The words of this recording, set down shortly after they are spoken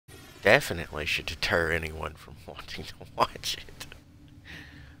definitely should deter anyone from wanting to watch it.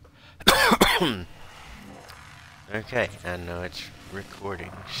 Okay, I know it's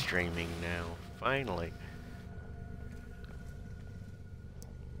recording, streaming now. Finally.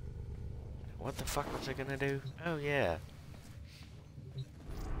 What the fuck was I gonna do? Oh, yeah.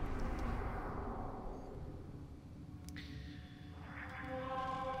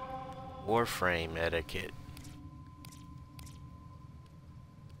 Warframe Etiquette.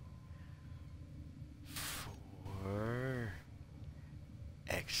 For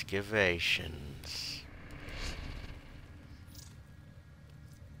excavations.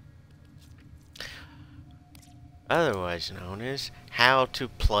 Otherwise known as how to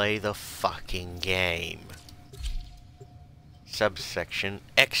play the fucking game. Subsection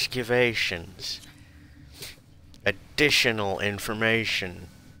Excavations. Additional information.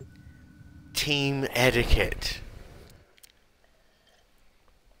 Team etiquette.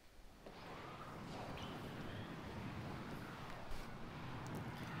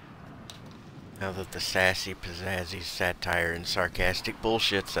 Now that the sassy, pizzazzy, satire, and sarcastic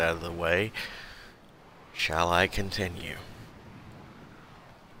bullshit's out of the way, shall I continue?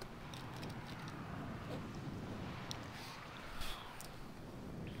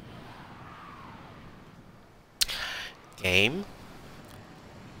 Game,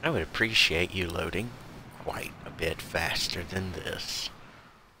 I would appreciate you loading quite a bit faster than this.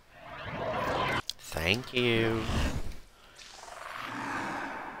 Thank you.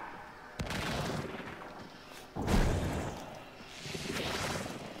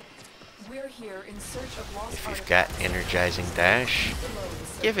 We're here in search of lost If you've got energizing dash,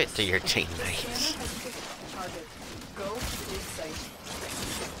 give it to your teammates. Target. Go to the dig site.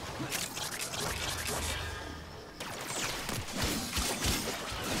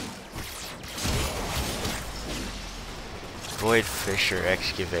 Avoid Fissure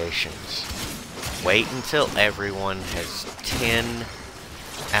Excavations. Wait until everyone has 10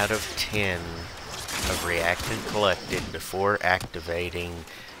 out of 10 of reactant collected before activating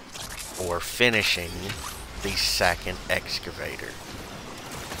or finishing the second excavator.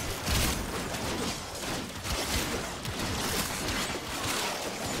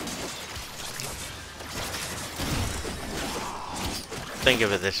 Think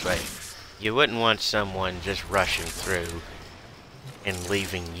of it this way. You wouldn't want someone just rushing through and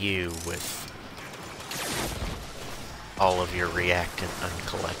leaving you with all of your reactant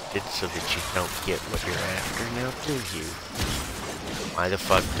uncollected so that you don't get what you're after. Now do you? Why the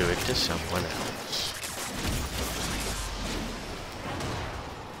fuck do it to someone else?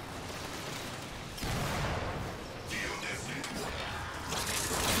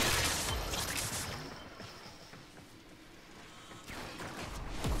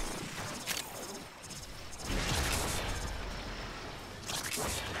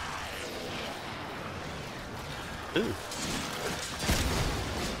 Ooh.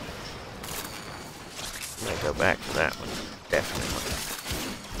 I'm gonna go back for that one. Definitely.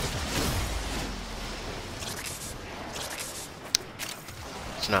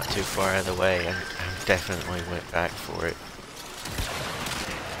 It's not too far out of the way. I definitely went back for it.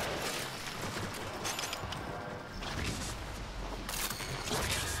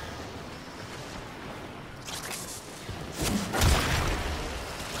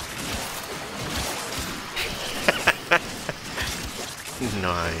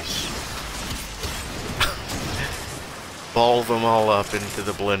 Nice. Ball them all up into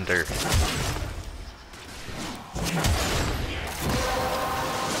the blender.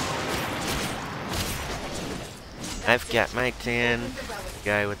 I've got my 10. The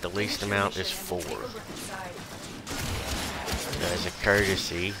guy with the least amount is 4. As a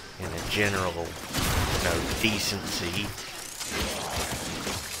courtesy and a general, decency,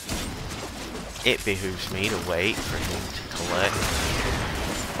 it behooves me to wait for him to collect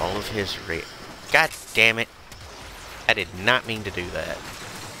all of his God damn it. I did not mean to do that.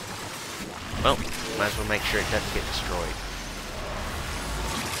 Well, might as well make sure it doesn't get destroyed.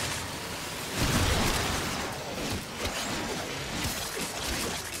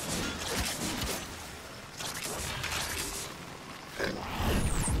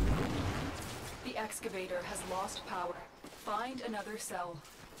 The excavator has lost power. Find another cell.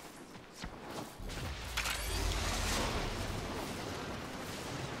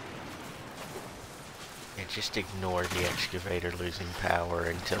 And just ignore the excavator losing power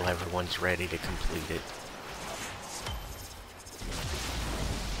until everyone's ready to complete it.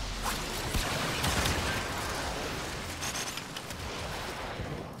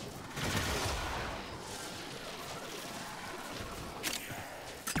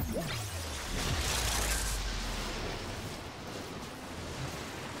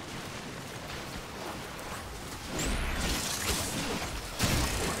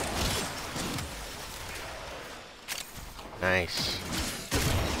 Nice.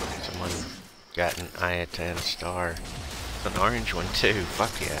 Someone got an Iatan star. It's an orange one too.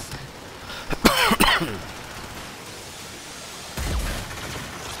 Fuck yeah.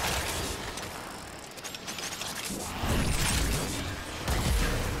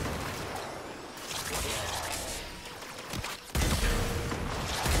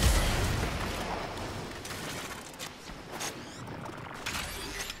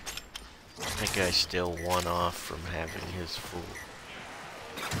 That guy's still one off from having his full.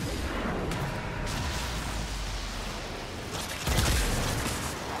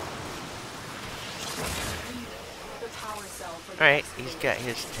 Alright, he's got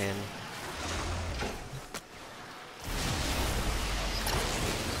his 10.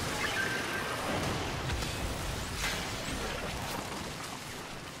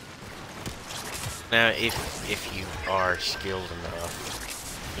 Now, if you are skilled enough,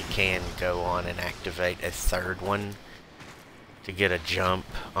 you can go on and activate a third one to get a jump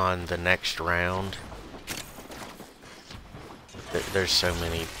on the next round. There's so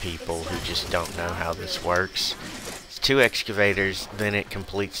many people who just don't know how this works. It's 2 excavators, then it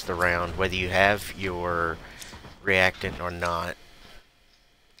completes the round, whether you have your reactant or not.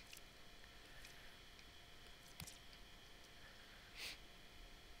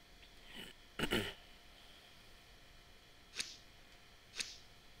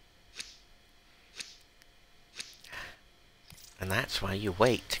 And that's why you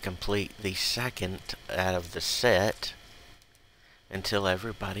wait to complete the second out of the set until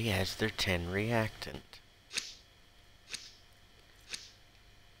everybody has their 10 reactant.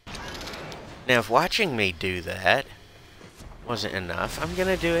 Now, if watching me do that wasn't enough, I'm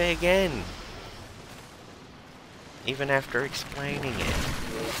gonna do it again. Even after explaining it.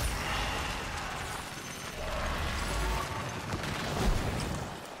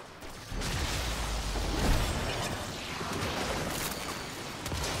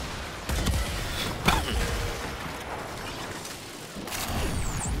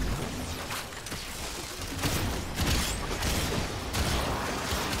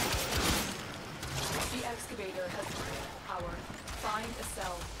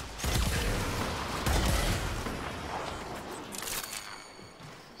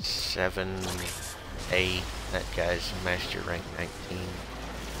 Seven, 8, that guy's master rank 19.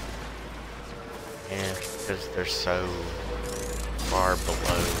 Yeah, because they're so far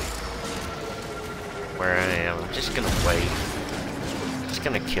below where I am. I'm just gonna wait. Just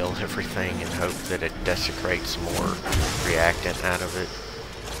gonna kill everything and hope that it desecrates more reactant out of it.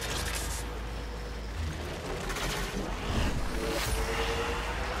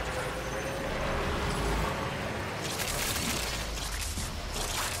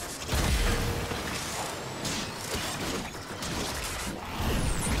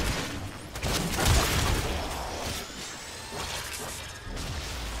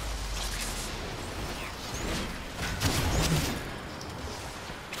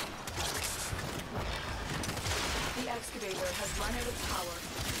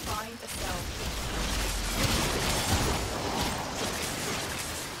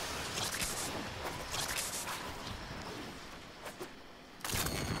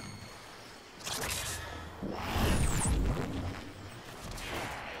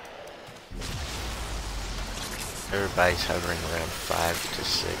 Everybody's hovering around 5 to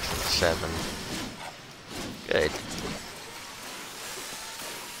 6 and 7. Good.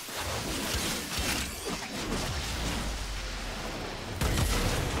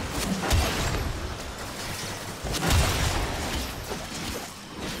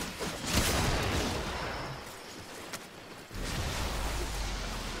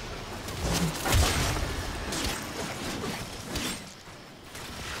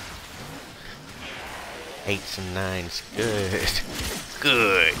 Eights and 9s. Good.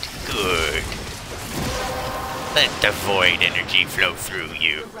 Good. Good. Let the void energy flow through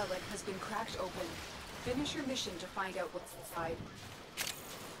you. The relic has been cracked open. Finish your mission to find out what's inside.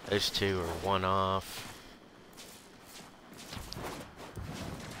 Those 2 are one off.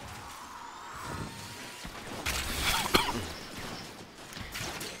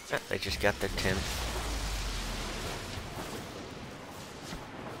 They just got their 10th.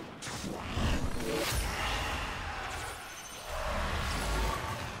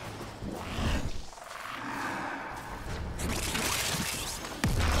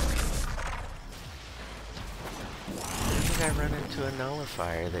 I run into a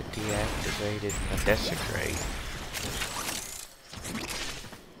nullifier that deactivated a desecrate.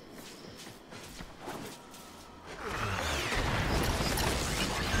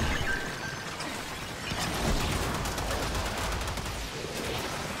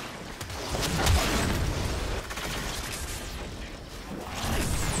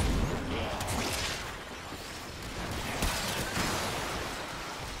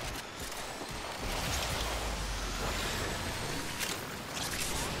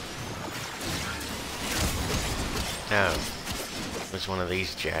 No. It was one of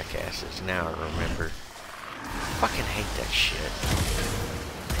these jackasses. Now I remember. Fucking hate that shit.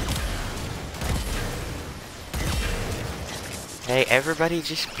 Hey, everybody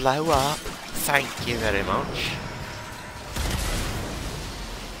just blow up. Thank you very much.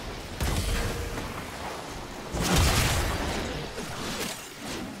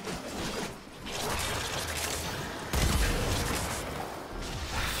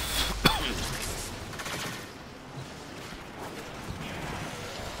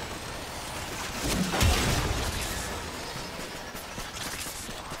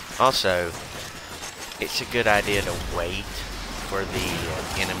 Also, it's a good idea to wait for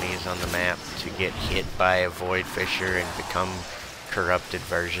the enemies on the map to get hit by a void fissure and become corrupted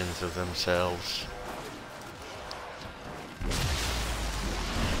versions of themselves.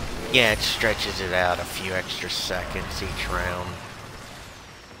 Yeah, it stretches it out a few extra seconds each round.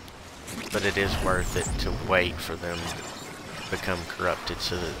 But it is worth it to wait for them to become corrupted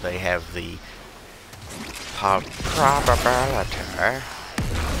so that they have the probability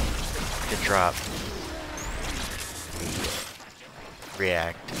to drop the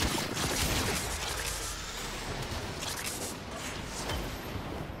react.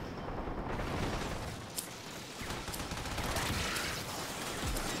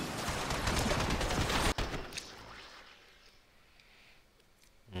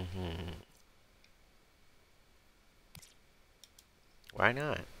 Why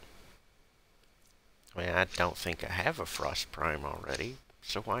not? I mean, I don't think I have a Frost Prime already,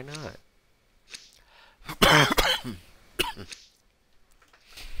 so why not?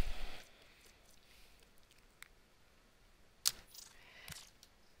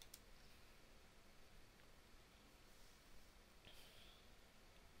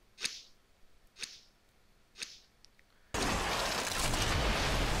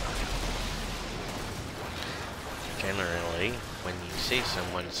 Generally, when you see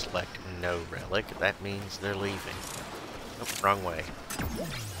someone select no relic, that means they're leaving. Oh, wrong way.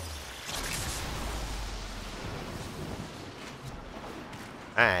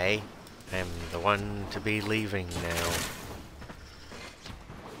 I am the one to be leaving now.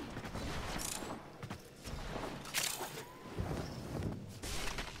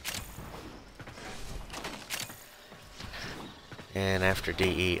 And after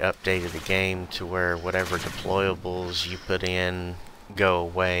DE updated the game to where whatever deployables you put in go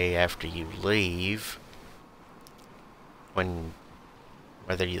away after you leave,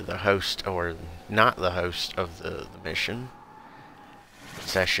 whether you're the host or not the host of the mission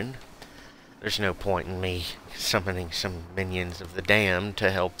session, there's no point in me summoning some minions of the damned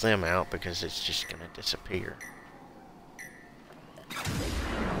to help them out because it's just gonna disappear.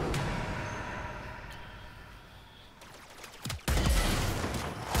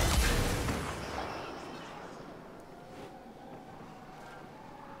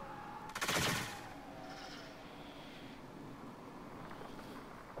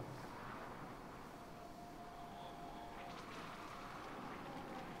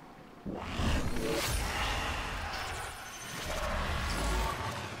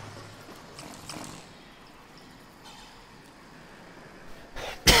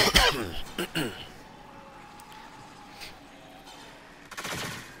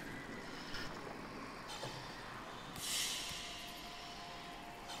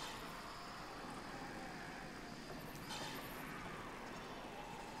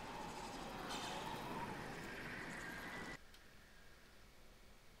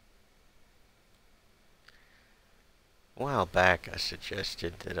 A while back I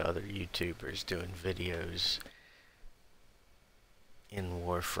suggested that other YouTubers doing videos in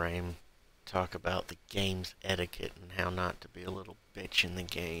Warframe talk about the game's etiquette and how not to be a little bitch in the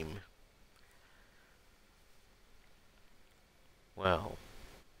game. Well,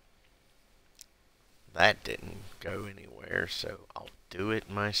 that didn't go anywhere, so I'll do it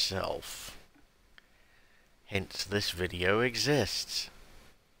myself. Hence this video exists.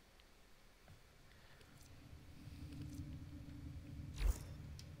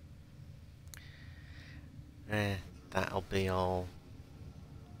 That'll be all.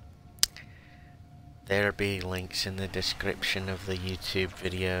 There'll be links in the description of the YouTube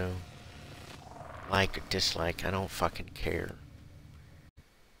video. Like or dislike, I don't fucking care.